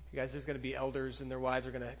 You guys, there's going to be elders and their wives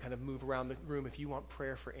are going to kind of move around the room. If you want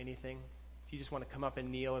prayer for anything, if you just want to come up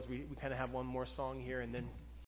and kneel as we kind of have one more song here and then